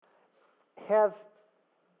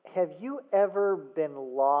have you ever been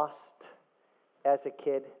lost as a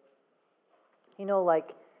kid?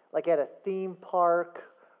 Like at a theme park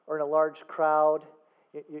or in a large crowd.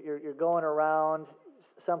 You're going around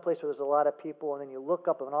someplace where there's a lot of people, and then you look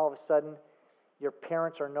up, and all of a sudden, your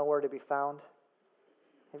parents are nowhere to be found.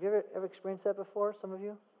 Have you ever experienced that before? Some of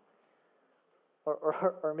you,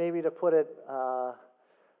 or maybe to put it a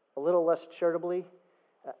little less charitably,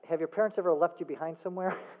 have your parents ever left you behind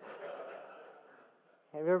somewhere?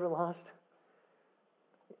 Have you ever been lost?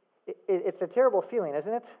 It's a terrible feeling,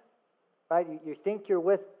 isn't it? Right? You think you're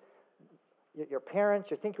with your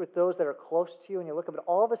parents, you think you're with those that are close to you, and you look up, and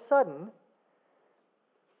all of a sudden,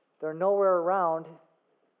 they're nowhere around,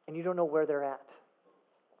 and you don't know where they're at.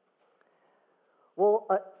 Well,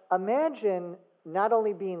 imagine not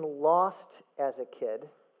only being lost as a kid,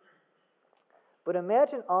 but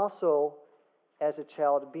imagine also as a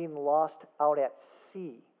child being lost out at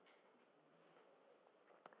sea.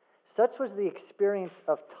 Such was the experience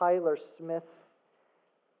of Tyler Smith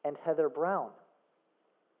and Heather Brown.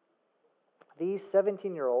 These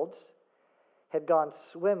 17-year-olds had gone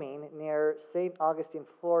swimming near St. Augustine,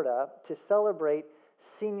 Florida, to celebrate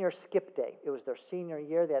Senior Skip Day. It was their senior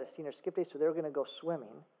year. They had a Senior Skip Day, so they were going to go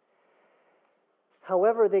swimming.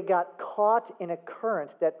 However, they got caught in a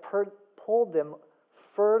current that pulled them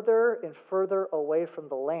further and further away from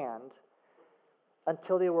the land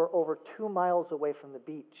until they were over 2 miles away from the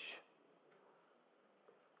beach.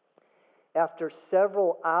 After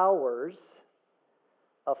several hours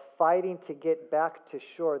of fighting to get back to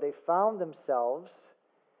shore, they found themselves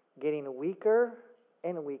getting weaker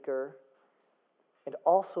and weaker and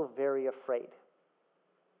also very afraid.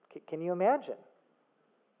 Can you imagine?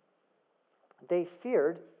 They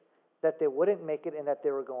feared that they wouldn't make it and that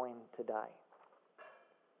they were going to die.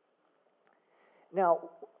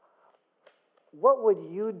 Now, what would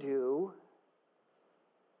you do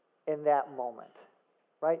in that moment?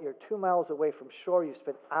 Right? You're 2 miles away from shore. You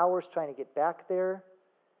spent hours trying to get back there.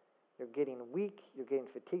 You're getting weak. You're getting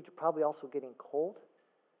fatigued. You're probably also getting cold.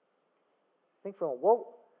 Think for a moment,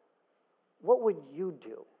 what would you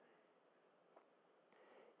do?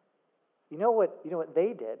 You know what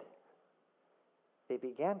they did? They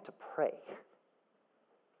began to pray.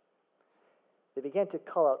 They began to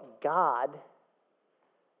call out, God,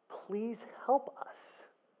 please help us.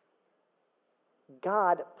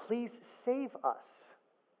 God, please save us.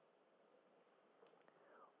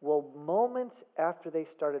 Well, moments after they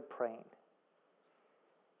started praying,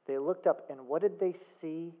 they looked up, and what did they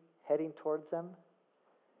see heading towards them?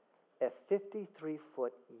 A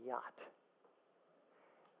 53-foot yacht.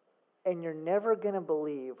 And you're never going to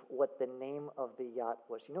believe what the name of the yacht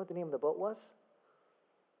was. You know what the name of the boat was?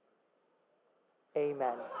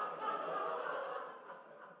 Amen.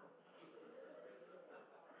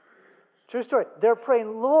 True story. They're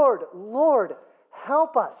praying, Lord, Lord,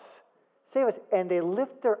 help us. Save us. And they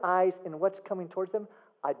lift their eyes, and what's coming towards them?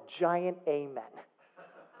 A giant amen.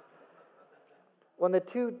 When the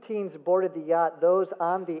two teens boarded the yacht, those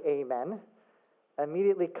on the amen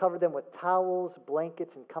immediately covered them with towels,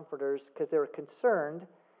 blankets, and comforters because they were concerned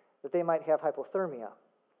that they might have hypothermia.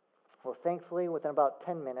 Well, thankfully, within about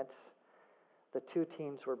 10 minutes, the two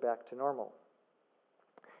teens were back to normal.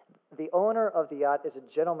 The owner of the yacht is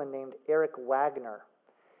a gentleman named Eric Wagner.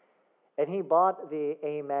 And he bought the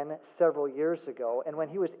Amen several years ago. And when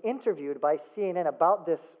he was interviewed by CNN about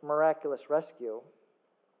this miraculous rescue,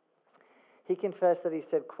 he confessed that he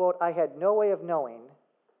said, quote, I had no way of knowing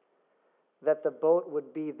that the boat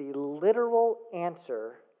would be the literal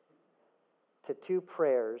answer to two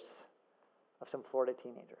prayers of some Florida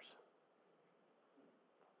teenagers.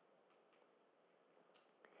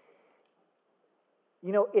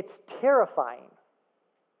 You know, it's terrifying.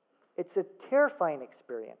 It's a terrifying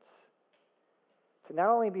experience to not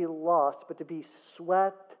only be lost, but to be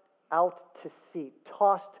swept out to sea,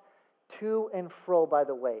 tossed to and fro by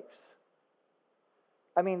the waves.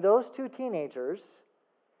 I mean, those two teenagers,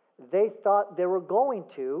 they thought they were going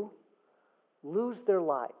to lose their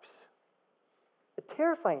lives. A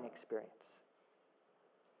terrifying experience.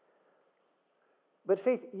 But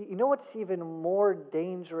Faith, you know what's even more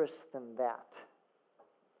dangerous than that?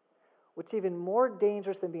 What's even more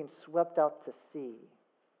dangerous than being swept out to sea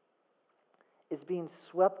is being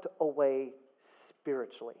swept away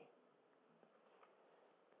spiritually.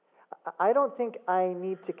 I don't think I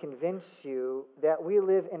need to convince you that we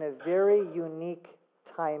live in a very unique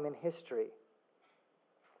time in history.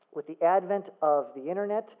 With the advent of the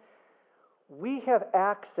internet, we have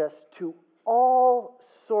access to all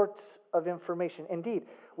sorts of information. Indeed,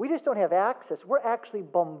 we just don't have access. We're actually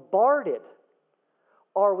bombarded,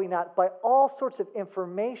 are we not, by all sorts of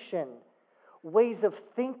information ways of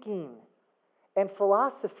thinking and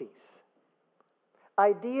philosophies.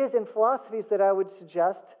 Ideas and philosophies that I would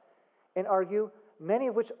suggest and argue, many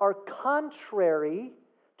of which are contrary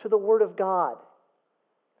to the Word of God.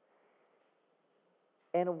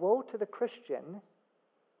 And woe to the Christian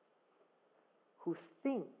who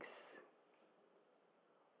thinks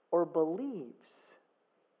or believes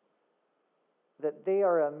that they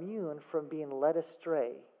are immune from being led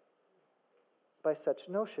astray by such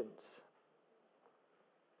notions.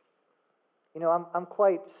 You know, I'm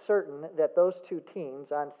quite certain that those two teens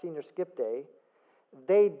on senior skip day,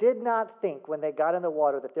 they did not think when they got in the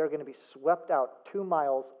water that they were going to be swept out 2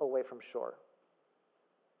 miles away from shore.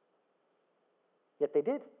 Yet they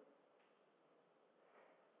did.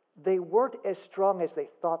 They weren't as strong as they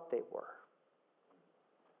thought they were.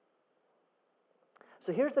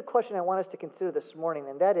 So here's the question I want us to consider this morning,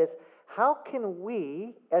 and that is, how can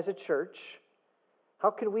we as a church, how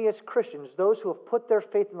can we as Christians, those who have put their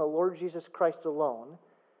faith in the Lord Jesus Christ alone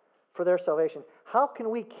for their salvation, how can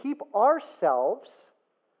we keep ourselves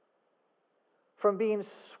from being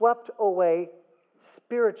swept away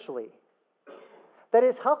spiritually? That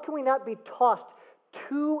is, how can we not be tossed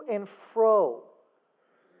to and fro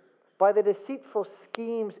by the deceitful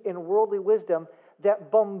schemes in worldly wisdom that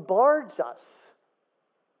bombards us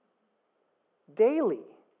daily?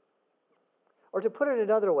 Or to put it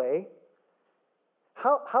another way,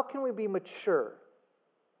 how can we be mature,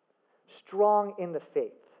 strong in the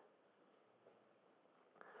faith?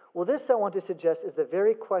 Well, this I want to suggest is the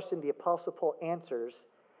very question the Apostle Paul answers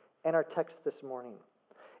in our text this morning.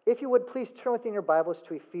 If you would please turn within your Bibles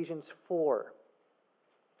to Ephesians 4.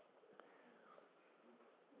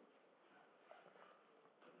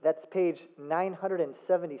 That's page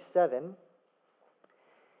 977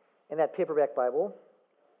 in that paperback Bible.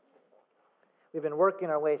 We've been working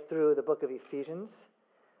our way through the book of Ephesians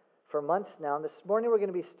for months now, and this morning we're going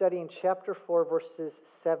to be studying chapter 4, verses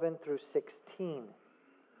 7 through 16.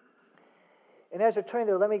 And as you're turning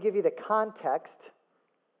there, let me give you the context.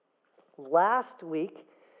 Last week,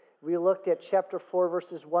 we looked at chapter 4,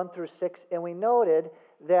 verses 1 through 6, and we noted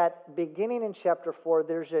that beginning in chapter 4,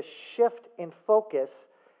 there's a shift in focus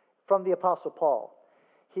from the Apostle Paul.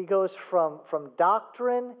 He goes from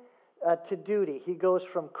doctrine to duty. He goes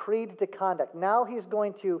from creed to conduct. Now he's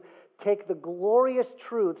going to take the glorious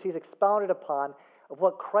truths he's expounded upon of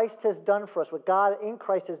what Christ has done for us, what God in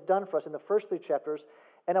Christ has done for us in the first 3 chapters,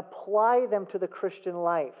 and apply them to the Christian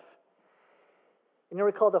life. And you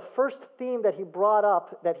recall the first theme that he brought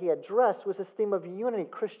up, that he addressed, was this theme of unity,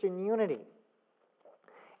 Christian unity.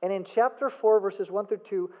 And in chapter 4, verses 1 through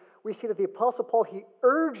 2, we see that the Apostle Paul, he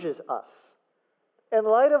urges us, in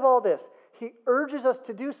light of all this, he urges us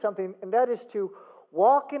to do something, and that is to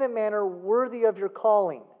walk in a manner worthy of your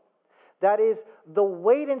calling. That is, the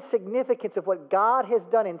weight and significance of what God has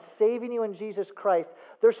done in saving you in Jesus Christ.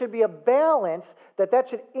 There should be a balance that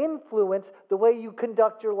should influence the way you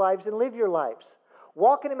conduct your lives and live your lives.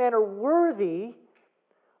 Walk in a manner worthy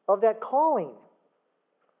of that calling.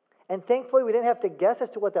 And thankfully, we didn't have to guess as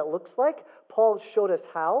to what that looks like. Paul showed us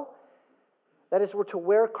how. That is, we're to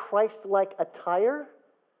wear Christ-like attire.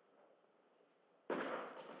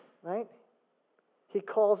 Right? He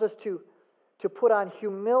calls us to put on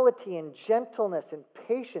humility and gentleness and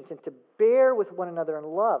patience and to bear with one another in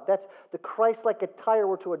love. That's the Christ-like attire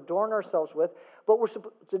we're to adorn ourselves with, but we're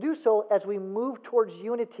supposed to do so as we move towards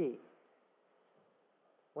unity.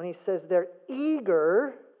 When he says they're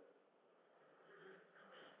eager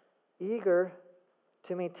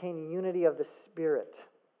to maintain unity of the Spirit.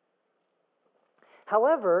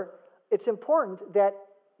 However, it's important that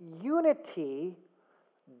unity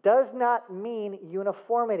does not mean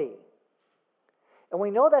uniformity. And we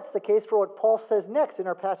know that's the case for what Paul says next in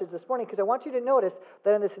our passage this morning, because I want you to notice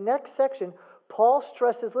that in this next section, Paul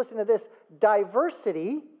stresses, listen to this,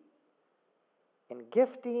 diversity in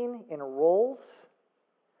gifting, in roles,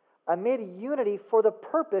 amid unity for the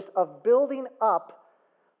purpose of building up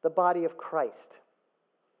the body of Christ.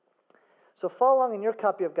 So follow along in your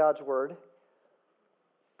copy of God's Word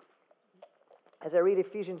as I read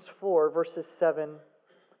Ephesians 4, verses 7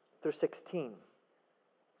 through 16.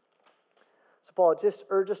 So Paul just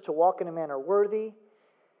urges us to walk in a manner worthy.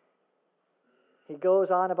 He goes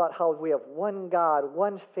on about how we have one God,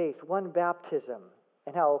 one faith, one baptism,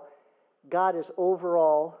 and how God is over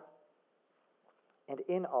all and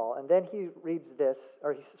in all. And then he reads this,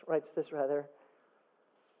 or he writes this rather,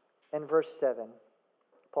 in verse 7.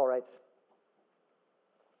 Paul writes,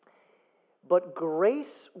 "But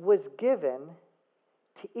grace was given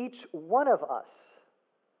to each one of us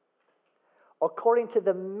according to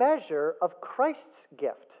the measure of Christ's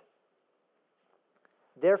gift.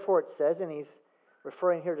 Therefore it says, and he's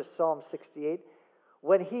referring here to Psalm 68,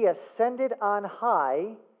 when he ascended on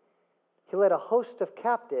high, he led a host of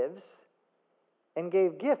captives and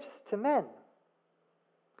gave gifts to men.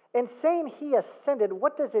 In saying he ascended,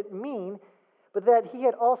 what does it mean but that he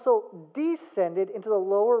had also descended into the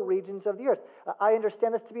lower regions of the earth? I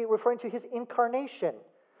understand this to be referring to his incarnation.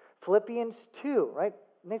 Philippians 2, right?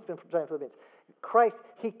 Nate's been studying Philippians. Christ,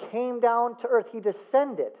 he came down to earth. He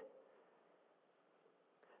descended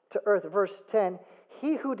to earth. Verse 10,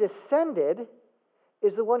 he who descended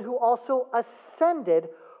is the one who also ascended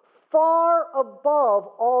far above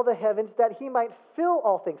all the heavens that he might fill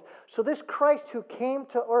all things. So this Christ who came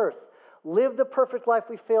to earth, lived the perfect life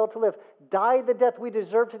we failed to live, died the death we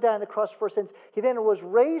deserved to die on the cross for sins. He then was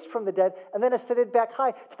raised from the dead and then ascended back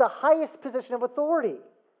high to the highest position of authority.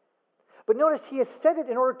 But notice he ascended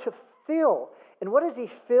in order to fill. And what does he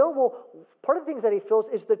fill? Well, part of the things that he fills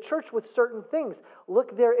is the church with certain things.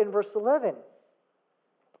 Look there in verse 11.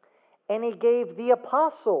 And he gave the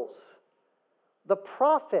apostles, the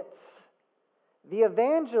prophets, the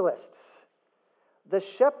evangelists, the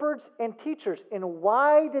shepherds and teachers. And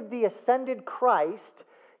why did the ascended Christ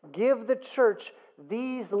give the church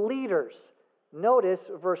these leaders? Notice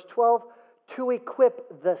verse 12, to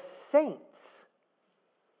equip the saints.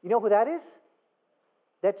 You know who that is?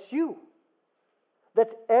 That's you.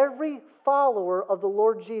 That's every follower of the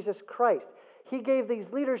Lord Jesus Christ. He gave these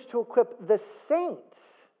leaders to equip the saints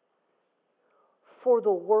for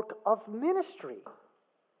the work of ministry.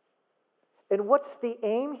 And what's the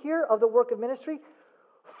aim here of the work of ministry?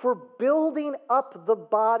 For building up the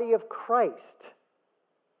body of Christ.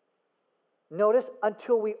 Notice,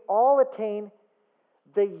 until we all attain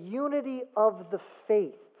the unity of the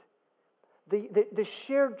faith, the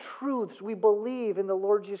shared truths we believe in the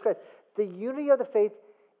Lord Jesus Christ, the unity of the faith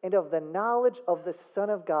and of the knowledge of the Son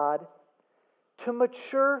of God, to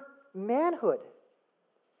mature manhood,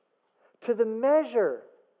 to the measure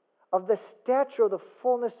of the stature of the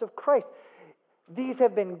fullness of Christ. These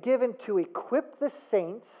have been given to equip the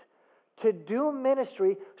saints to do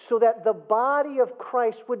ministry so that the body of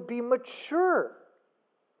Christ would be mature.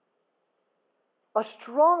 A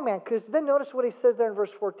strong man, because then notice what he says there in verse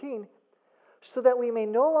 14, so that we may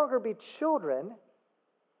no longer be children,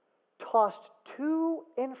 tossed to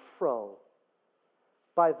and fro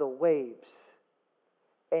by the waves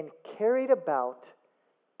and carried about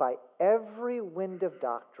by every wind of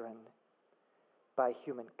doctrine, by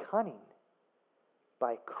human cunning,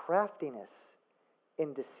 by craftiness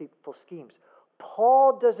in deceitful schemes.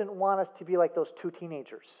 Paul doesn't want us to be like those two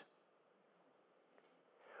teenagers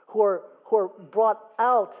who are brought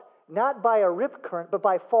out not by a rip current, but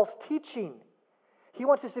by false teaching. He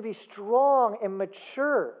wants us to be strong and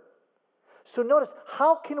mature. So notice,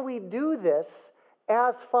 how can we do this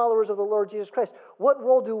as followers of the Lord Jesus Christ? What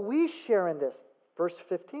role do we share in this? Verse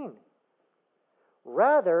 15.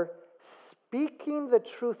 Rather, speaking the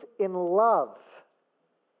truth in love,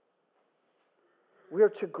 we are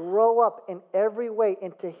to grow up in every way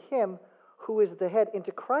into Him who is the head,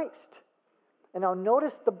 into Christ. And now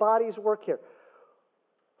notice the body's work here.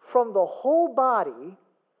 From the whole body,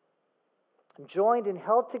 joined and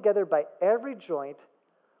held together by every joint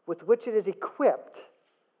with which it is equipped,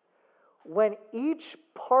 when each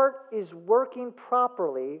part is working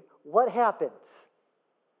properly, what happens?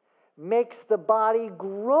 Makes the body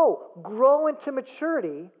grow into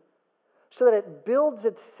maturity so that it builds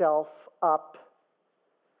itself up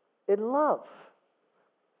in love.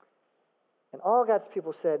 And all God's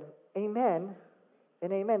people said, amen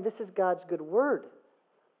and amen. This is God's good word.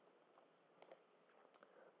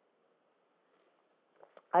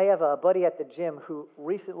 I have a buddy at the gym who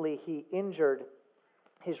recently he injured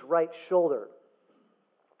his right shoulder.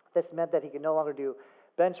 This meant that he could no longer do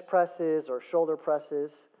bench presses or shoulder presses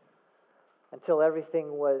until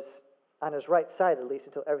everything was, on his right side at least,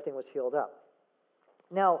 until everything was healed up.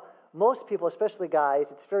 Now, most people, especially guys,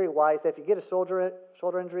 it's very wise that if you get a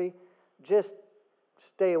shoulder injury, just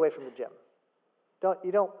stay away from the gym.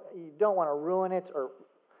 You don't want to ruin it or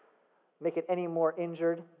make it any more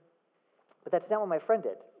injured. But that's not what my friend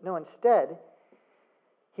did. No, instead,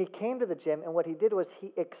 he came to the gym, and what he did was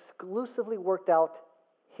he exclusively worked out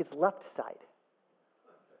his left side.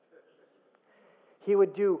 He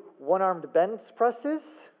would do one-armed bench presses.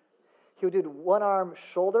 He would do one-arm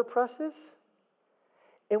shoulder presses.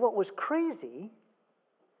 And what was crazy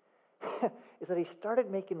is that he started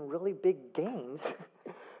making really big gains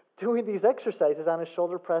doing these exercises on his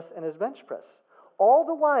shoulder press and his bench press. All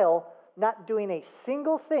the while, not doing a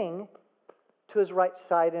single thing to his right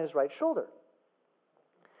side and his right shoulder.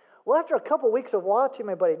 Well, after a couple weeks of watching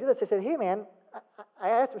my buddy do this, I said, hey man, I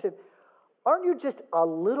asked him, I said, aren't you just a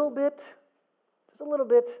little bit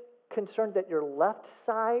concerned that your left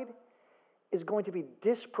side is going to be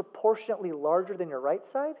disproportionately larger than your right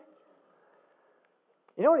side?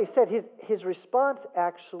 You know what he said? His response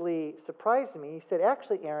actually surprised me. He said,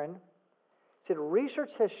 actually, Aaron, he said,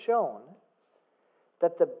 research has shown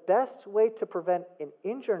that the best way to prevent an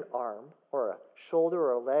injured arm or a shoulder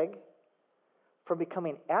or a leg from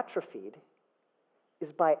becoming atrophied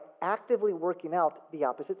is by actively working out the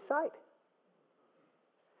opposite side.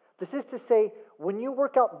 This is to say, when you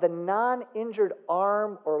work out the non-injured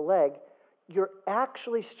arm or leg, you're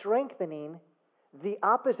actually strengthening the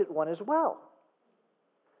opposite one as well.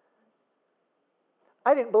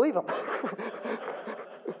 I didn't believe him.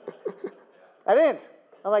 I didn't.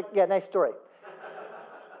 I'm like, yeah, nice story.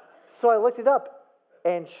 So I looked it up,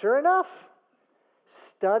 and sure enough,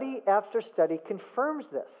 study after study confirms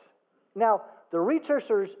this. Now, the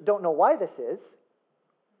researchers don't know why this is.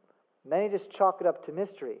 Many just chalk it up to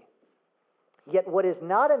mystery. Yet what is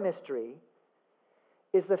not a mystery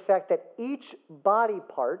is the fact that each body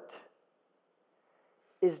part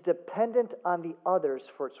is dependent on the others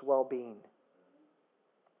for its well-being.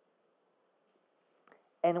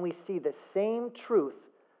 And we see the same truth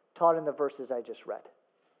taught in the verses I just read.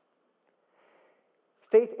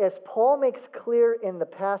 Faith, as Paul makes clear in the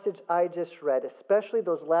passage I just read, especially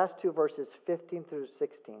those last two verses, 15 through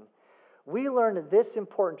 16, we learn this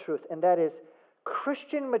important truth, and that is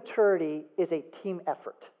Christian maturity is a team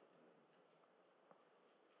effort.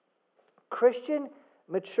 Christian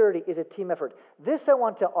maturity is a team effort. This, I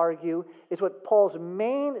want to argue, is what Paul's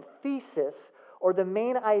main thesis or the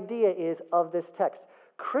main idea is of this text.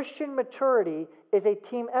 Christian maturity is a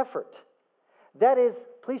team effort. That is,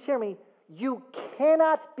 please hear me, you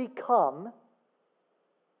cannot become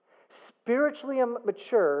spiritually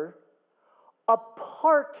mature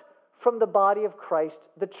apart from the body of Christ,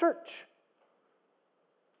 the church.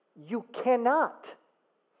 You cannot.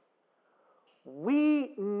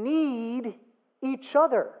 We need each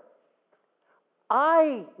other.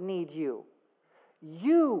 I need you.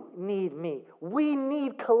 You need me. We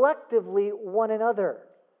need collectively one another.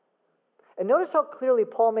 And notice how clearly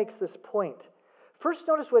Paul makes this point. First,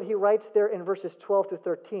 notice what he writes there in verses 12 through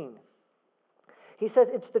 13. He says,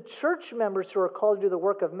 it's the church members who are called to do the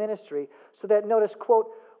work of ministry, so that, notice, quote,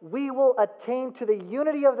 we will attain to the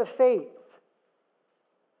unity of the faith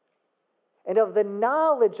and of the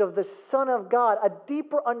knowledge of the Son of God, a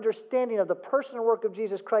deeper understanding of the person and work of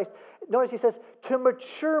Jesus Christ. Notice he says, to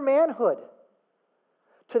mature manhood,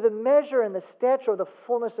 to the measure and the stature of the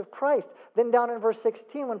fullness of Christ. Then down in verse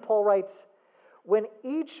 16, when Paul writes, when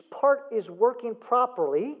each part is working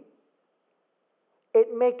properly, it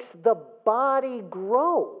makes the body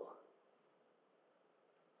grow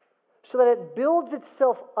so that it builds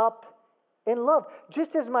itself up in love.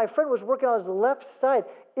 Just as my friend was working on his left side,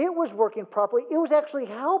 it was working properly. It was actually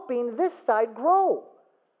helping this side grow.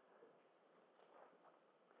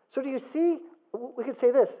 So do you see? We could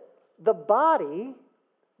say this. The body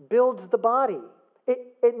builds the body.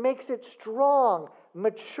 It makes it strong,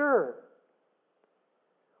 mature.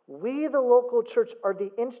 We, the local church, are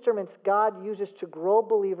the instruments God uses to grow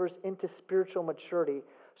believers into spiritual maturity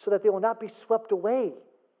so that they will not be swept away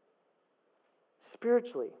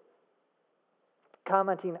spiritually.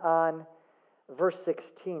 Commenting on verse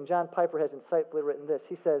 16, John Piper has insightfully written this.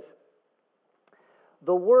 He says,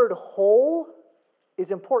 the word whole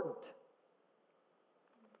is important.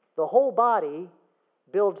 The whole body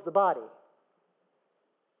builds the body.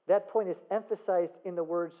 That point is emphasized in the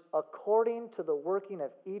words, according to the working of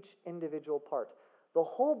each individual part. The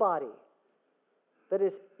whole body, that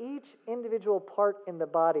is, each individual part in the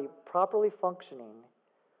body properly functioning,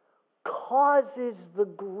 causes the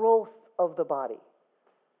growth of the body.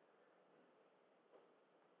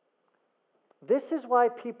 This is why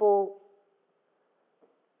people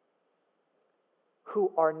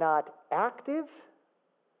who are not active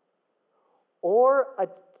or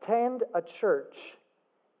attend a church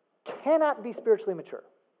cannot be spiritually mature.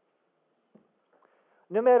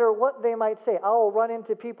 No matter what they might say, I'll run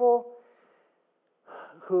into people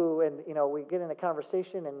who, and we get in a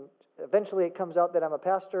conversation, and eventually it comes out that I'm a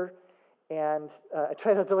pastor, and I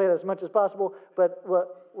try not to delay that as much as possible, but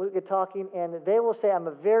we'll get talking, and they will say, I'm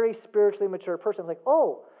a very spiritually mature person. I'm like,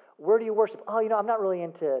 oh, where do you worship? Oh, I'm not really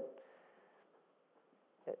into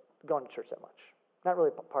going to church that much. Not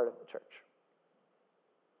really part of the church.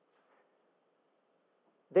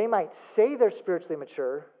 They might say they're spiritually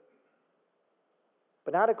mature,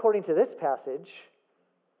 but not according to this passage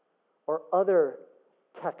or other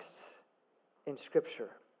texts in Scripture.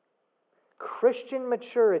 Christian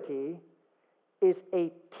maturity is a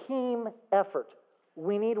team effort.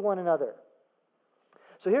 We need one another.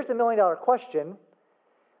 So here's the million-dollar question.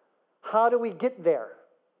 How do we get there?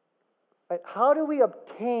 Right? How do we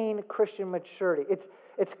obtain Christian maturity?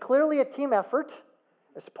 It's clearly a team effort,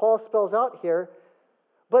 as Paul spells out here.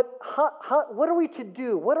 But what are we to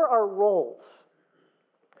do? What are our roles?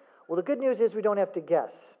 Well, the good news is we don't have to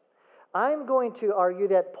guess. I'm going to argue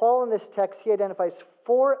that Paul in this text, he identifies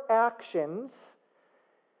 4 actions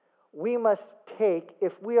we must take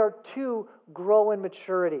if we are to grow in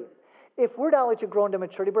maturity. If we're not only to grow into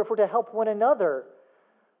maturity, but if we're to help one another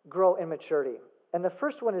grow in maturity. And the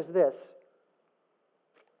first one is this.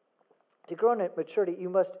 To grow in maturity, you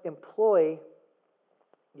must employ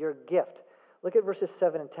your gift. Look at verses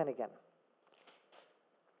 7 and 10 again.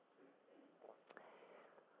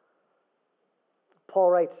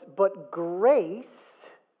 Paul writes, "But grace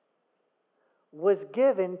was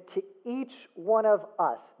given to each one of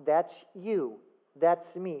us." That's you.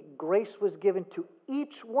 That's me. Grace was given to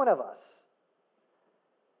each one of us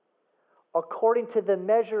according to the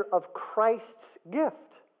measure of Christ's gift.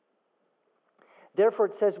 Therefore,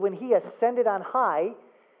 it says, when he ascended on high,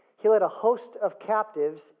 he led a host of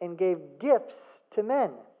captives and gave gifts to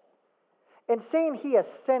men. In saying he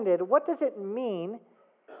ascended, what does it mean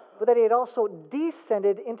but that he had also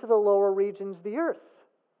descended into the lower regions of the earth?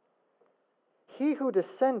 He who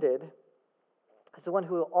descended is the one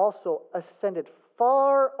who also ascended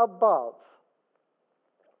far above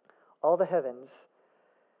all the heavens,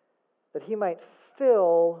 that he might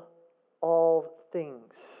fill all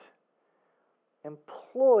things.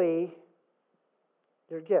 Employ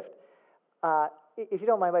your gift. If you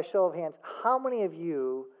don't mind, by show of hands, how many of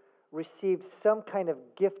you received some kind of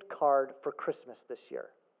gift card for Christmas this year?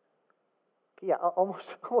 Yeah, almost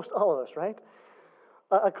all of us, right?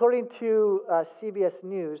 According to CBS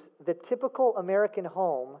News, the typical American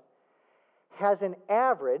home has an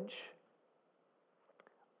average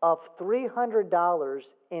of $300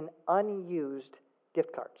 in unused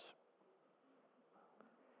gift cards.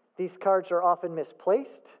 These cards are often misplaced,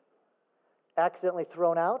 accidentally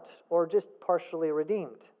thrown out, or just partially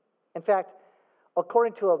redeemed. In fact,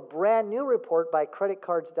 according to a brand new report by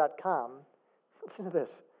creditcards.com, listen to this,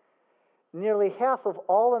 nearly half of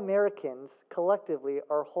all Americans collectively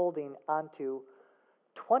are holding onto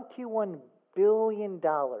 $21 billion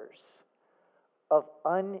of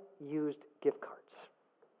unused gift cards.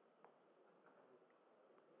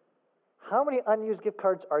 How many unused gift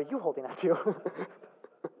cards are you holding onto?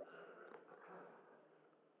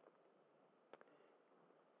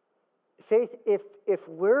 Faith, if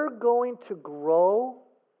we're going to grow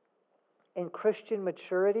in Christian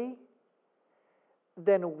maturity,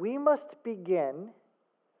 then we must begin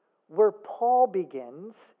where Paul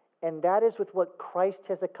begins, and that is with what Christ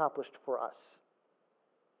has accomplished for us.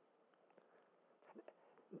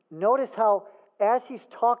 Notice how, as he's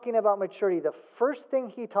talking about maturity, the first thing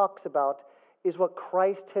he talks about is what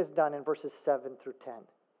Christ has done in verses 7 through 10.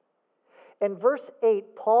 In verse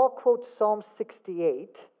 8, Paul quotes Psalm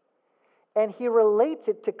 68, and he relates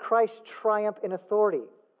it to Christ's triumph in authority.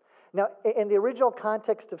 Now, in the original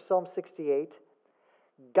context of Psalm 68,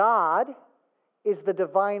 God is the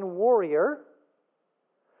divine warrior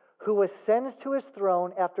who ascends to his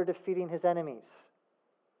throne after defeating his enemies.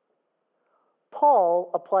 Paul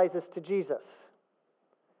applies this to Jesus,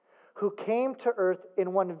 who came to earth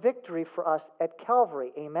and won victory for us at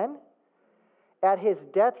Calvary. Amen? At his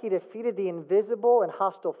death, he defeated the invisible and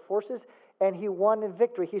hostile forces, and he won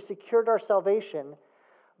victory. He secured our salvation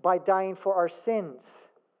by dying for our sins.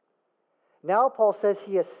 Now, Paul says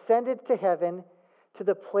he ascended to heaven to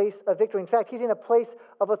the place of victory. In fact, he's in a place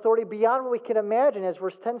of authority beyond what we can imagine. As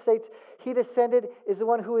verse 10 states, he descended is the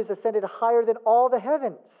one who is ascended higher than all the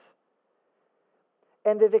heavens.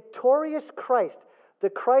 And the victorious Christ, the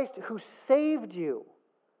Christ who saved you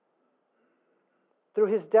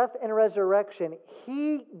through his death and resurrection,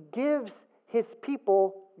 he gives his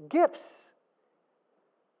people gifts.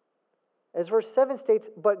 As verse 7 states,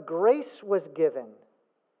 but grace was given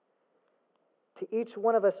to each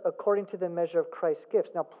one of us according to the measure of Christ's gifts.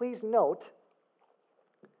 Now, please note,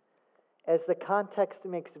 as the context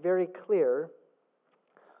makes very clear,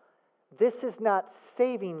 this is not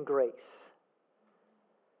saving grace.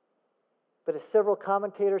 But as several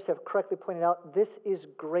commentators have correctly pointed out, this is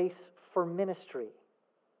grace for ministry.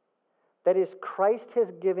 That is, Christ has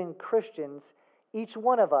given Christians, each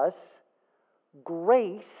one of us,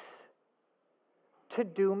 grace to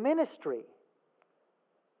do ministry.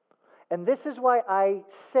 And this is why I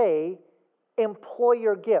say, employ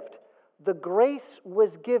your gift. The grace was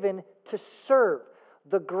given to serve.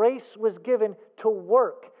 The grace was given to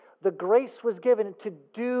work. The grace was given to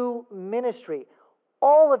do ministry.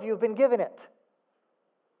 All of you have been given it.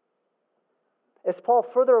 As Paul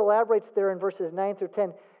further elaborates there in verses 9 through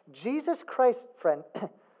 10, Jesus Christ, friend,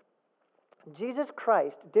 Jesus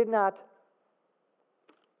Christ did not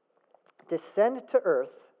descend to earth,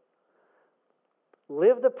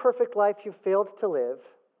 live the perfect life you failed to live,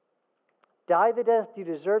 die the death you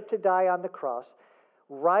deserved to die on the cross,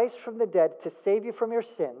 rise from the dead to save you from your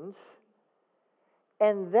sins,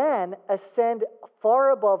 and then ascend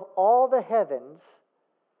far above all the heavens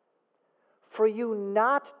for you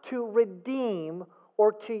not to redeem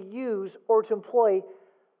or to use or to employ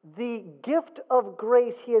the gift of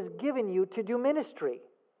grace He has given you to do ministry.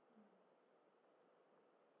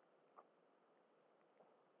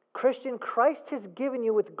 Christian, Christ has given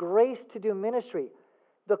you with grace to do ministry.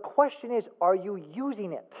 The question is, are you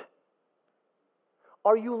using it?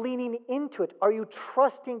 Are you leaning into it? Are you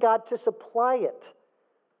trusting God to supply it?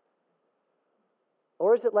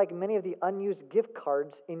 Or is it like many of the unused gift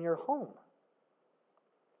cards in your home?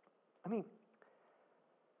 I mean,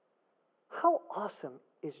 how awesome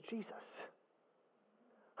is Jesus?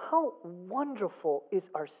 How wonderful is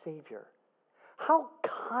our Savior? How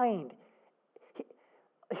kind.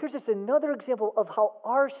 Here's just another example of how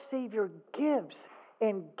our Savior gives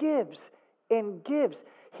and gives and gives.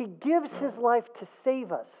 He gives His life to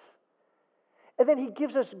save us. And then He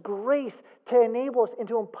gives us grace to enable us and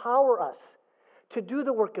to empower us to do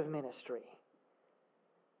the work of ministry.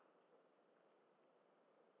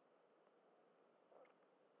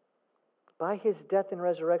 By His death and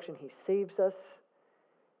resurrection, He saves us.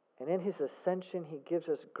 And in His ascension, He gives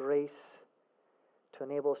us grace to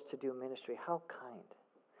enable us to do ministry. How kind.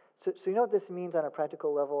 So you know what this means on a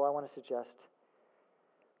practical level? I want to suggest.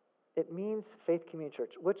 It means Faith Community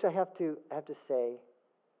Church, which I have to say,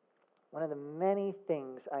 one of the many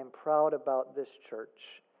things I'm proud about this church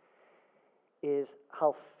is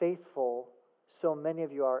how faithful so many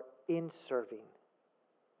of you are in serving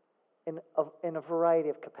in a variety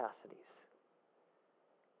of capacities.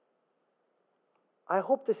 I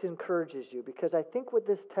hope this encourages you, because I think what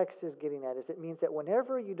this text is getting at is it means that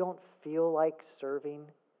whenever you don't feel like serving,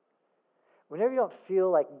 whenever you don't feel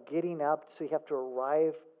like getting up so you have to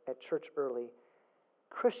arrive at church early,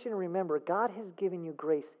 Christian, remember, God has given you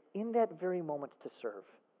grace in that very moment to serve,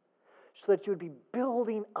 so that you would be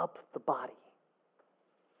building up the body.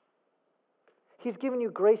 He's given you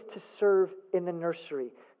grace to serve in the nursery,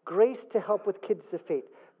 grace to help with kids of faith,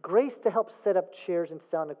 grace to help set up chairs and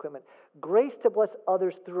sound equipment, grace to bless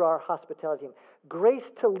others through our hospitality team, grace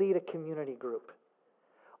to lead a community group.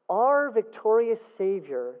 Our victorious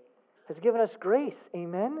Savior has given us grace.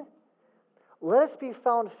 Amen? Let us be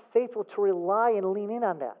found faithful to rely and lean in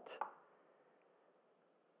on that.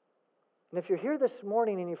 And if you're here this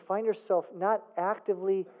morning and you find yourself not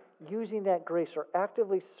actively using that grace or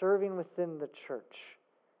actively serving within the church,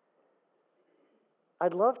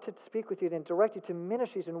 I'd love to speak with you and direct you to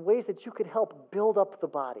ministries in ways that you could help build up the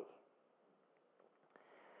body.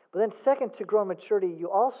 But then second, to grow in maturity,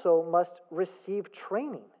 you also must receive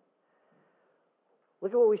training.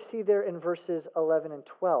 Look at what we see there in verses 11 and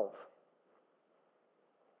 12.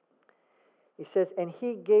 He says, "And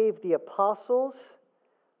He gave the apostles,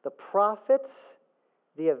 the prophets,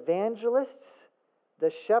 the evangelists,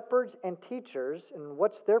 the shepherds and teachers," and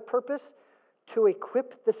what's their purpose? To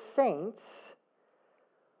equip the saints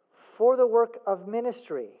for the work of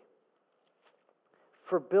ministry,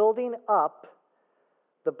 for building up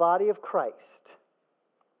the body of Christ.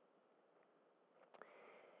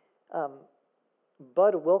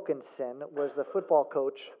 Bud Wilkinson was the football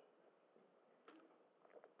coach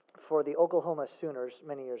for the Oklahoma Sooners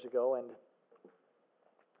many years ago, and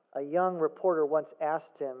a young reporter once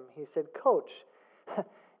asked him, he said, "Coach,"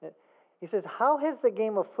 he says, "how has the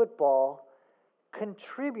game of football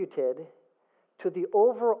contributed to the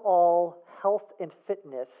overall health and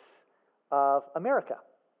fitness of America?"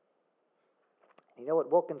 You know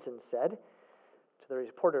what Wilkinson said? To the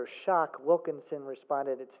reporter's shock, Wilkinson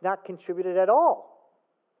responded, "It's not contributed at all."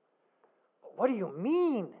 "What do you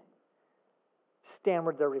mean?"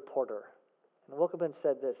 stammered the reporter. And Wilkinson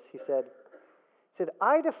said this. He said,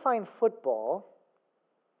 "I define football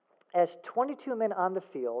as 22 men on the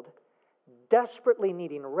field desperately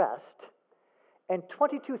needing rest and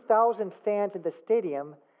 22,000 fans in the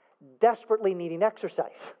stadium desperately needing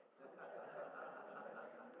exercise."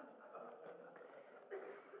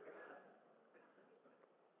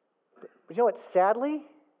 But you know what? Sadly,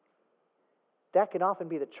 that can often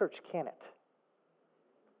be the church, can it?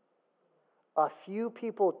 A few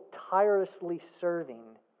people tirelessly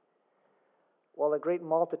serving while a great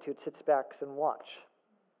multitude sits back and watch.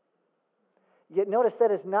 Yet notice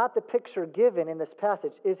that is not the picture given in this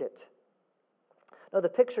passage, is it? No, the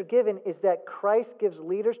picture given is that Christ gives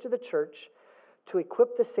leaders to the church to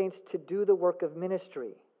equip the saints to do the work of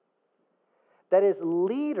ministry. That is,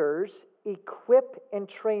 leaders equip and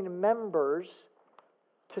train members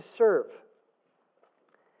to serve.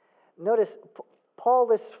 Notice, Paul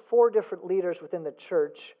lists 4 different leaders within the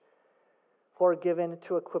church who are given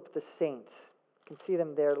to equip the saints. You can see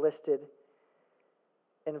them there listed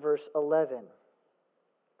in verse 11.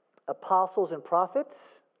 Apostles and prophets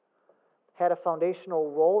had a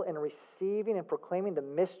foundational role in receiving and proclaiming the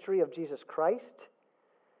mystery of Jesus Christ.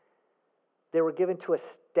 They were given to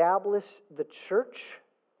establish the church.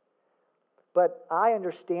 But I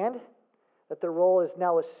understand that their role is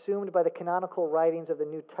now assumed by the canonical writings of the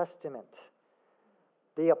New Testament.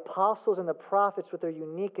 The apostles and the prophets, with their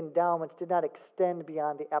unique endowments, did not extend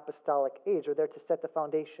beyond the apostolic age. They're there to set the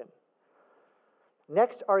foundation.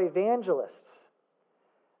 Next are evangelists.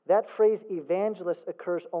 That phrase evangelist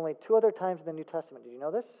occurs only 2 other times in the New Testament. Did you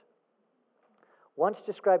know this? Once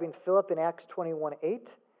describing Philip in Acts 21:8,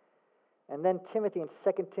 and then Timothy in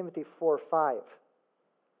 2 Timothy 4:5.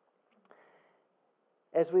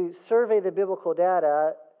 As we survey the biblical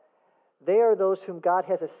data, they are those whom God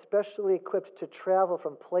has especially equipped to travel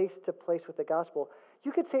from place to place with the gospel.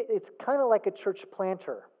 You could say it's kind of like a church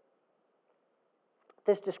planter.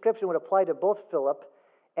 This description would apply to both Philip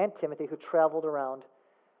and Timothy, who traveled around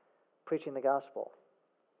preaching the gospel.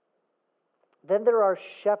 Then there are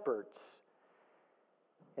shepherds.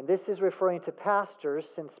 And this is referring to pastors,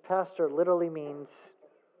 since pastor literally means,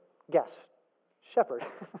 guess, shepherd.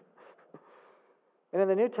 And in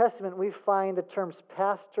the New Testament, we find the terms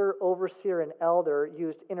pastor, overseer, and elder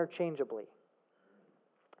used interchangeably.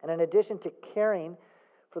 And in addition to caring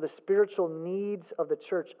for the spiritual needs of the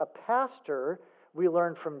church, a pastor, we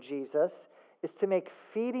learn from Jesus, is to make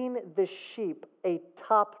feeding the sheep a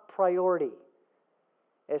top priority,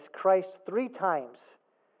 as Christ 3 times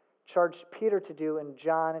charged Peter to do in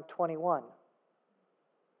John 21.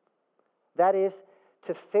 That is,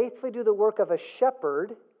 to faithfully do the work of a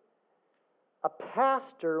shepherd, a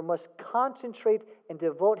pastor must concentrate and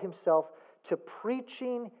devote himself to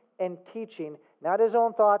preaching and teaching, not his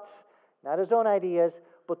own thoughts, not his own ideas,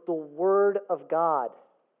 but the Word of God.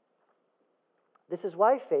 This is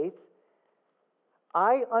why, Faith,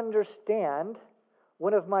 I understand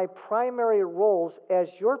one of my primary roles as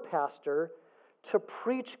your pastor to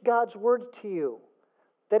preach God's Word to you.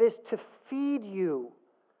 That is, to feed you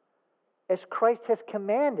as Christ has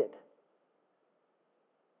commanded.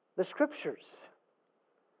 The Scriptures.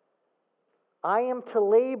 I am to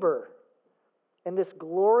labor in this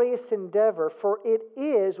glorious endeavor, for it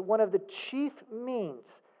is one of the chief means,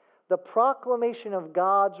 the proclamation of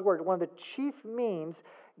God's Word, one of the chief means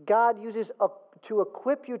God uses to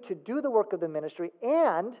equip you to do the work of the ministry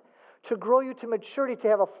and to grow you to maturity, to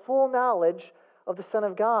have a full knowledge of the Son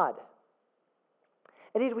of God.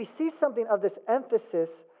 Indeed, we see something of this emphasis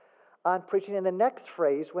on preaching in the next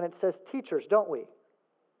phrase when it says teachers, don't we?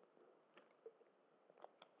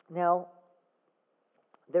 Now,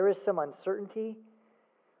 there is some uncertainty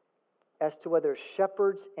as to whether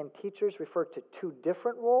shepherds and teachers refer to 2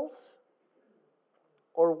 different roles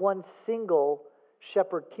or one single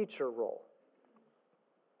shepherd-teacher role.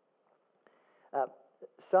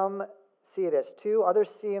 Some see it as 2, others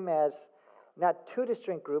see them as not 2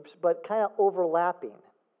 distinct groups, but kind of overlapping.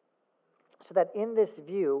 So that in this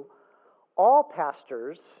view, all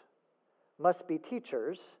pastors must be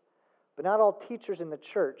teachers, but not all teachers in the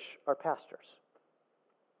church are pastors.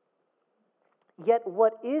 Yet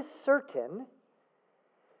what is certain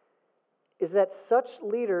is that such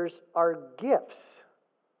leaders are gifts.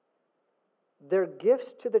 They're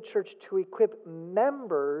gifts to the church to equip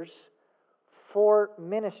members for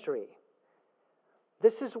ministry.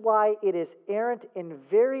 This is why it is errant and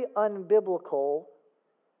very unbiblical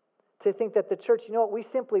to think that the church, you know what, we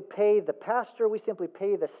simply pay the pastor, we simply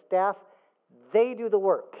pay the staff, they do the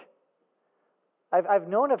work. I've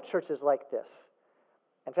known of churches like this.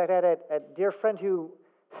 In fact, I had a dear friend who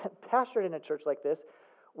pastored in a church like this,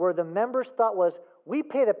 where the members' thought was, we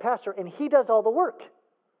pay the pastor and he does all the work.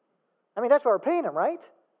 I mean, that's why we're paying him, right?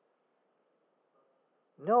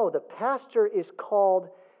 No, the pastor is called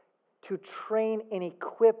to train and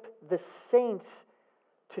equip the saints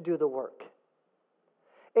to do the work.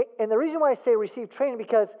 And the reason why I say receive training,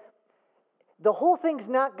 because the whole thing's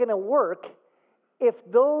not going to work if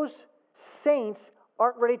those saints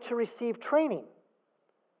aren't ready to receive training.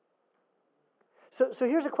 So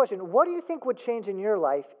here's a question. What do you think would change in your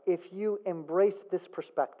life if you embraced this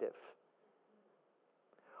perspective?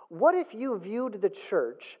 What if you viewed the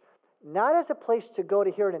church not as a place to go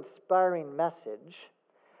to hear an inspiring message,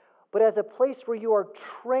 but as a place where you are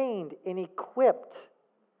trained and equipped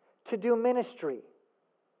to do ministry?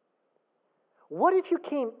 What if you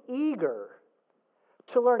came eager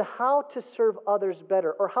to learn how to serve others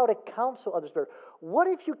better or how to counsel others better? What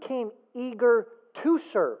if you came eager to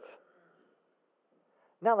serve?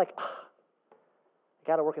 Not like, I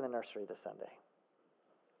got to work in the nursery this Sunday.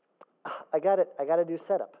 I got to do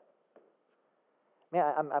setup. Man,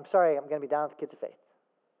 I'm sorry, I'm going to be down with the kids of faith.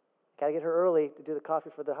 Got to get her early to do the coffee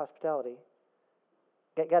for the hospitality.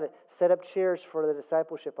 Got to set up chairs for the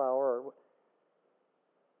discipleship hour.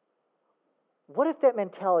 What if that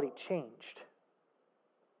mentality changed?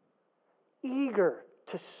 Eager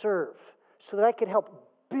to serve so that I could help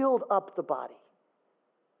build up the body.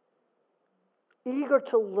 Eager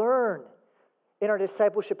to learn in our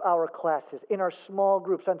discipleship hour classes, in our small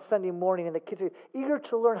groups on Sunday morning, in the kids. Eager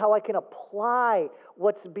to learn how I can apply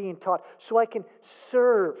what's being taught so I can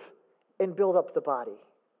serve and build up the body.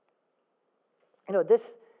 You know, this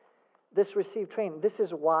received training, this is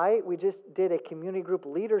why we just did a community group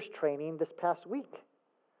leaders training this past week.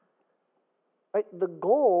 Right? The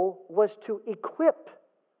goal was to equip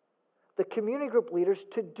the community group leaders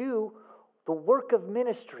to do the work of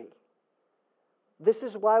ministry. This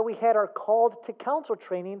is why we had our called to counsel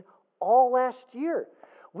training all last year.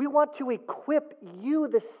 We want to equip you,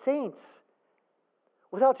 the saints,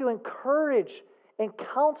 with how to encourage and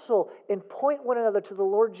counsel and point one another to the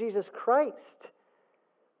Lord Jesus Christ.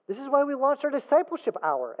 This is why we launched our discipleship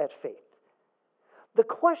hour at Faith. The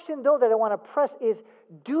question, though, that I want to press is,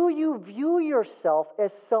 do you view yourself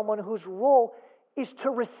as someone whose role is to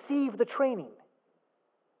receive the training?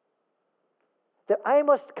 That I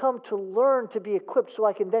must come to learn to be equipped so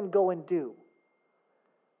I can then go and do.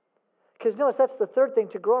 Because notice, that's the third thing.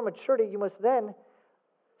 To grow in maturity, you must then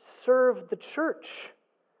serve the church.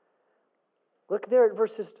 Look there at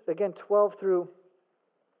verses, again, 12 through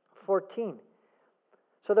 14.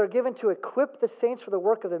 So they're given to equip the saints for the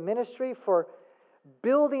work of the ministry, for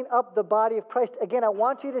building up the body of Christ. Again, I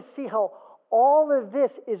want you to see how all of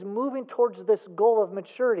this is moving towards this goal of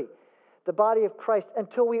maturity, the body of Christ,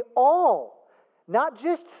 until we all, not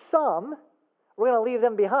just some, we're going to leave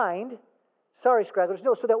them behind. Sorry, scragglers.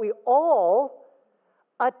 No, so that we all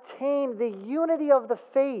attain the unity of the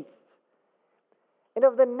faith and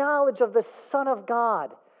of the knowledge of the Son of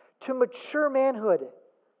God, to mature manhood,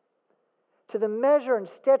 to the measure and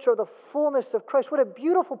stature of the fullness of Christ. What a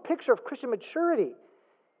beautiful picture of Christian maturity.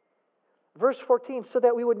 Verse 14, so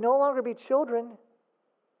that we would no longer be children,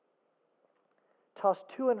 tossed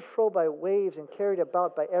to and fro by waves and carried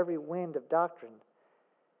about by every wind of doctrine,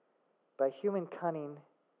 by human cunning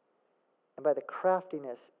and by the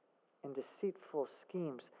craftiness and deceitful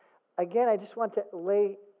schemes. Again, I just want to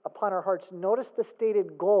lay upon our hearts, notice the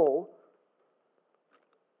stated goal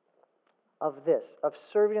of this, of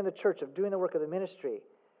serving in the church, of doing the work of the ministry.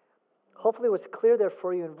 Hopefully it was clear there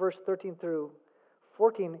for you in verse 13 through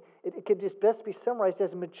 14. It could just best be summarized as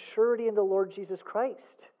maturity in the Lord Jesus Christ.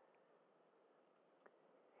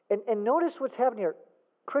 And notice what's happening here.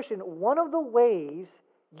 Christian, one of the ways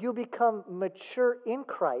you become mature in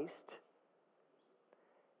Christ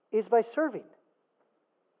is by serving.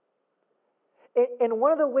 And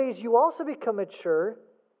one of the ways you also become mature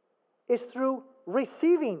is through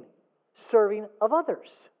receiving serving of others.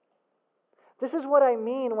 This is what I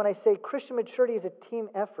mean when I say Christian maturity is a team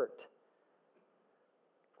effort.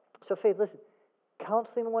 So Faith, listen,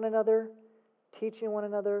 counseling one another, teaching one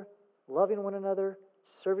another, loving one another,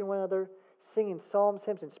 serving one another, singing psalms,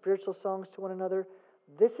 hymns, and spiritual songs to one another.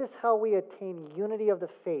 This is how we attain unity of the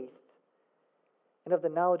faith and of the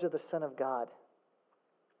knowledge of the Son of God.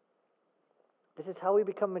 This is how we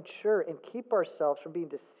become mature and keep ourselves from being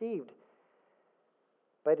deceived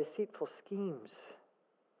by deceitful schemes.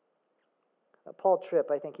 Paul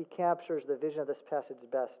Tripp, I think he captures the vision of this passage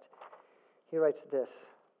best. He writes this.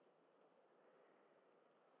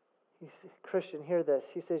 Christian, hear this.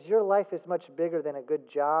 He says, your life is much bigger than a good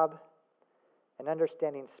job, an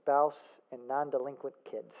understanding spouse, and non-delinquent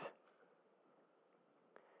kids.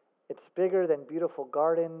 It's bigger than beautiful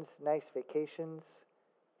gardens, nice vacations,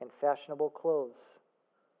 and fashionable clothes.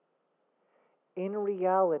 In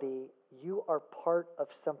reality, you are part of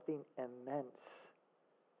something immense.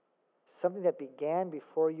 Something that began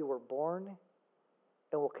before you were born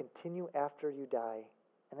and will continue after you die.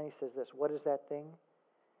 And then he says this, what is that thing?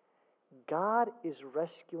 God is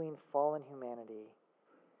rescuing fallen humanity,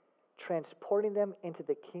 transporting them into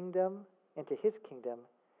the kingdom, into His kingdom,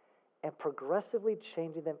 and progressively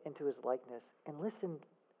changing them into His likeness. And listen,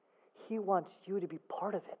 He wants you to be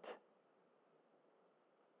part of it.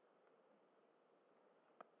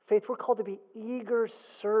 Faith, we're called to be eager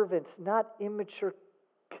servants, not immature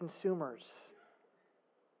consumers.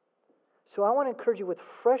 So I want to encourage you with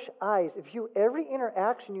fresh eyes, view every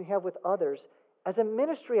interaction you have with others as a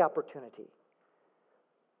ministry opportunity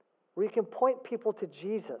where you can point people to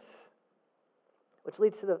Jesus, which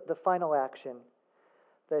leads to the final action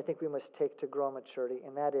that I think we must take to grow in maturity,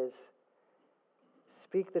 and that is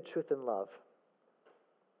speak the truth in love.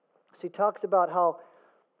 So he talks about how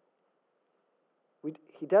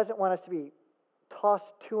he doesn't want us to be tossed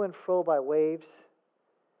to and fro by waves.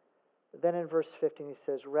 Then in verse 15 he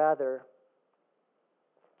says, rather,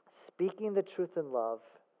 speaking the truth in love,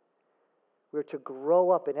 we're to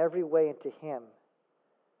grow up in every way into Him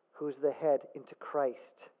who is the head, into Christ,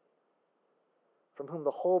 from whom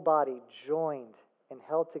the whole body, joined and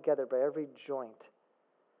held together by every joint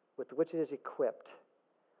with which it is equipped,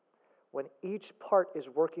 when each part is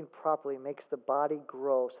working properly, makes the body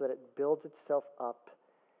grow so that it builds itself up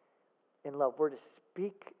in love. We're to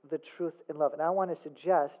speak the truth in love. And I want to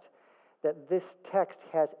suggest that this text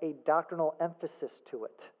has a doctrinal emphasis to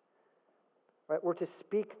it. Right? We're to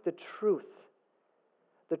speak the truth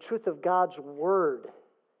of God's Word.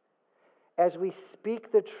 As we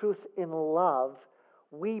speak the truth in love,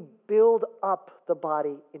 we build up the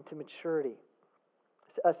body into maturity.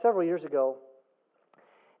 Several years ago,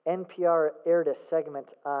 NPR aired a segment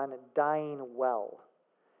on dying well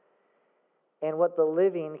and what the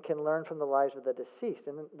living can learn from the lives of the deceased.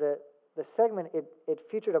 And the segment, it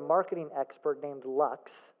featured a marketing expert named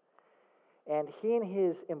Lux, and he and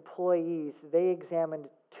his employees, they examined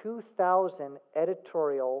 2,000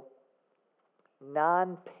 editorial,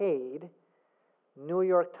 non-paid New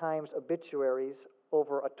York Times obituaries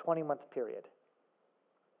over a 20-month period.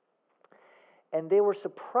 And they were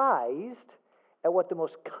surprised at what the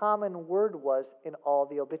most common word was in all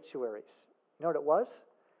the obituaries. You know what it was?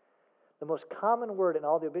 The most common word in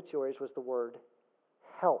all the obituaries was the word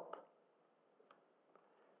help.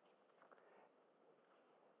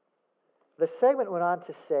 The segment went on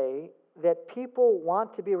to say that people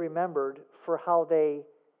want to be remembered for how they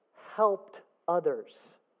helped others.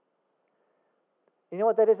 You know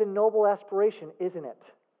what? That is a noble aspiration, isn't it?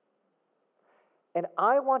 And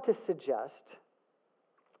I want to suggest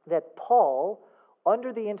that Paul,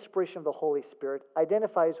 under the inspiration of the Holy Spirit,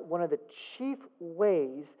 identifies one of the chief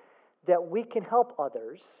ways that we can help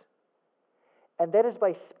others, and that is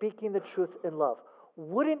by speaking the truth in love.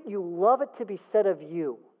 Wouldn't you love it to be said of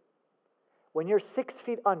you, when you're 6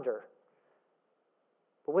 feet under,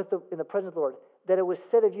 but in the presence of the Lord, that it was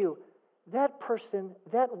said of you, that person,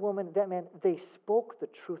 that woman, that man, they spoke the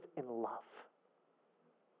truth in love.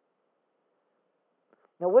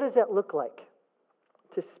 Now, what does that look like,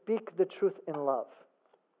 to speak the truth in love?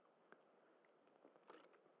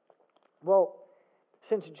 Well,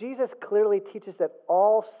 since Jesus clearly teaches that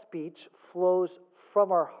all speech flows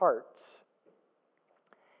from our hearts,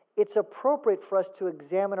 it's appropriate for us to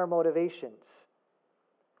examine our motivations.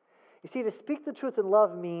 You see, to speak the truth in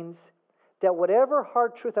love means that whatever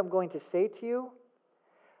hard truth I'm going to say to you,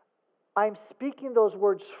 I'm speaking those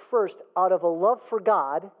words first out of a love for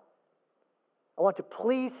God. I want to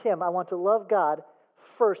please Him. I want to love God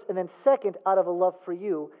first, and then second, out of a love for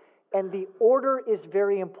you. And the order is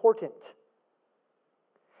very important.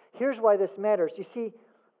 Here's why this matters. You see,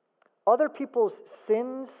 other people's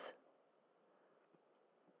sins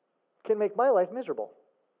can make my life miserable.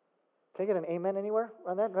 Can I get an amen anywhere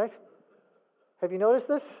on that, right? Have you noticed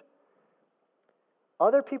this?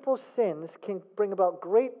 Other people's sins can bring about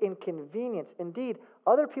great inconvenience. Indeed,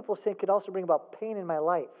 other people's sin can also bring about pain in my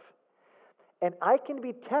life. And I can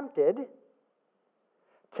be tempted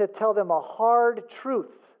to tell them a hard truth,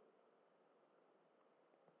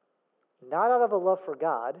 not out of a love for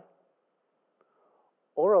God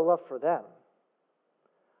or a love for them,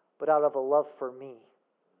 but out of a love for me.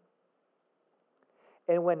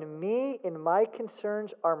 And when me and my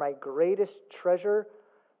concerns are my greatest treasure,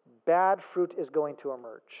 bad fruit is going to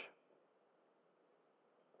emerge.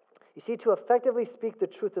 You see, to effectively speak the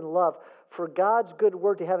truth in love, for God's good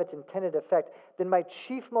word to have its intended effect, then my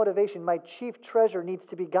chief motivation, my chief treasure needs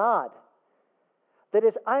to be God. That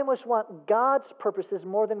is, I must want God's purposes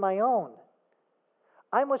more than my own.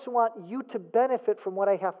 I must want you to benefit from what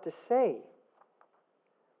I have to say.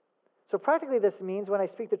 So practically this means when I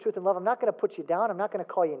speak the truth in love, I'm not going to put you down. I'm not going to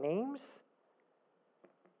call you names.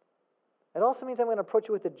 It also means I'm going to approach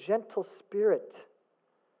you with a gentle spirit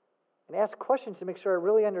and ask questions to make sure I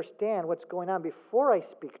really understand what's going on before I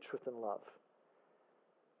speak truth in love.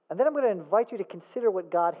 And then I'm going to invite you to consider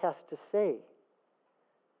what God has to say.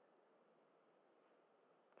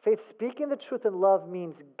 Faith, speaking the truth in love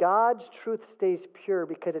means God's truth stays pure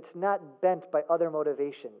because it's not bent by other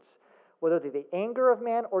motivations, whether they're the anger of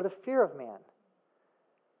man or the fear of man.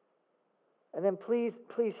 And then please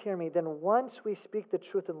hear me. Then once we speak the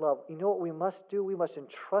truth in love, you know what we must do? We must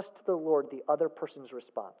entrust to the Lord the other person's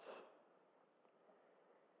response.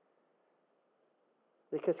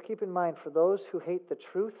 Because keep in mind, for those who hate the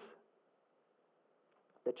truth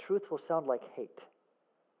will sound like hate.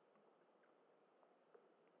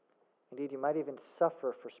 Indeed, you might even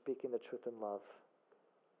suffer for speaking the truth in love.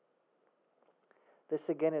 This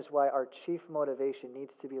again is why our chief motivation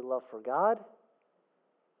needs to be love for God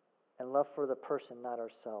and love for the person, not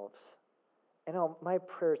ourselves. And my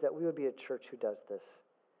prayer is that we would be a church who does this.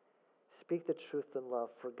 Speak the truth in love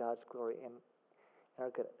for God's glory and our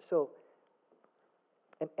good. So,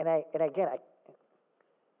 and again,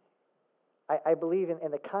 I believe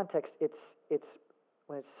in the context, it's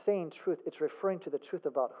when it's saying truth, it's referring to the truth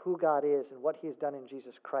about who God is and what He has done in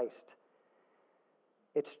Jesus Christ.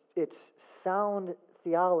 It's sound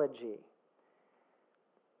theology.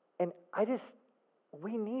 And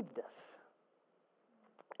we need this.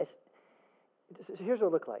 So here's what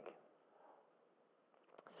it looked like.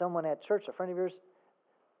 Someone at church, a friend of yours,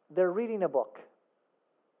 they're reading a book.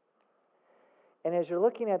 And as you're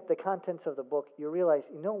looking at the contents of the book, you realize,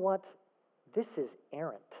 you know what? This is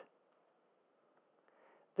errant.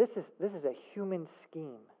 This is a human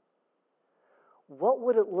scheme. What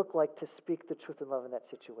would it look like to speak the truth in love in that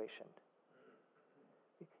situation?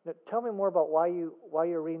 Now, tell me more about why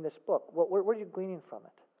you're reading this book. Where are you gleaning from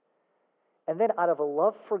it? And then out of a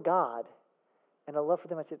love for God and a love for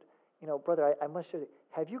them, I said, brother, I must share.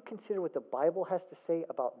 Have you considered what the Bible has to say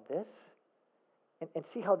about this? And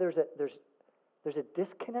see how there's a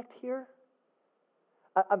disconnect here?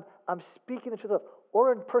 I'm speaking the truth of love.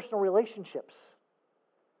 Or in personal relationships.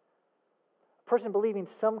 A person believing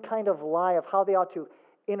some kind of lie of how they ought to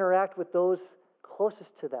interact with those closest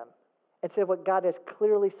to them, instead of what God has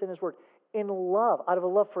clearly said in His Word. In love, out of a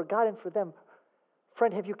love for God and for them,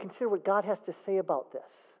 friend, have you considered what God has to say about this?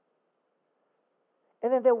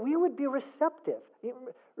 And then that we would be receptive.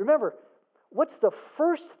 Remember, what's the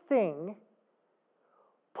first thing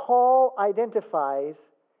Paul identifies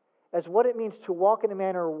as what it means to walk in a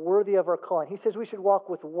manner worthy of our calling? He says we should walk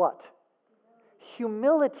with what?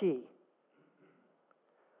 Humility.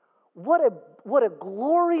 What a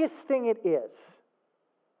glorious thing it is.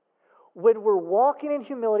 When we're walking in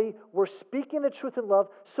humility, we're speaking the truth in love.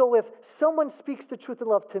 So if someone speaks the truth in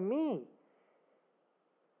love to me,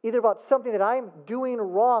 either about something that I'm doing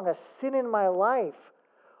wrong, a sin in my life,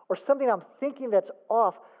 or something I'm thinking that's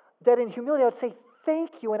off, that in humility I would say, thank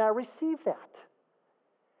you, and I receive that.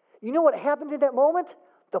 You know what happened in that moment?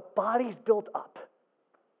 The body's built up.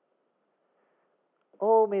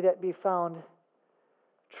 Oh, may that be found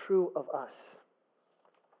true of us.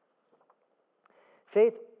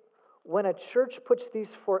 Faith, when a church puts these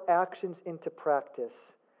 4 actions into practice,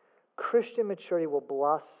 Christian maturity will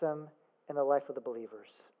blossom in the life of the believers.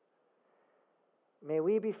 May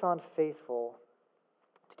we be found faithful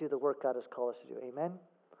to do the work God has called us to do. Amen?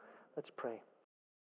 Let's pray.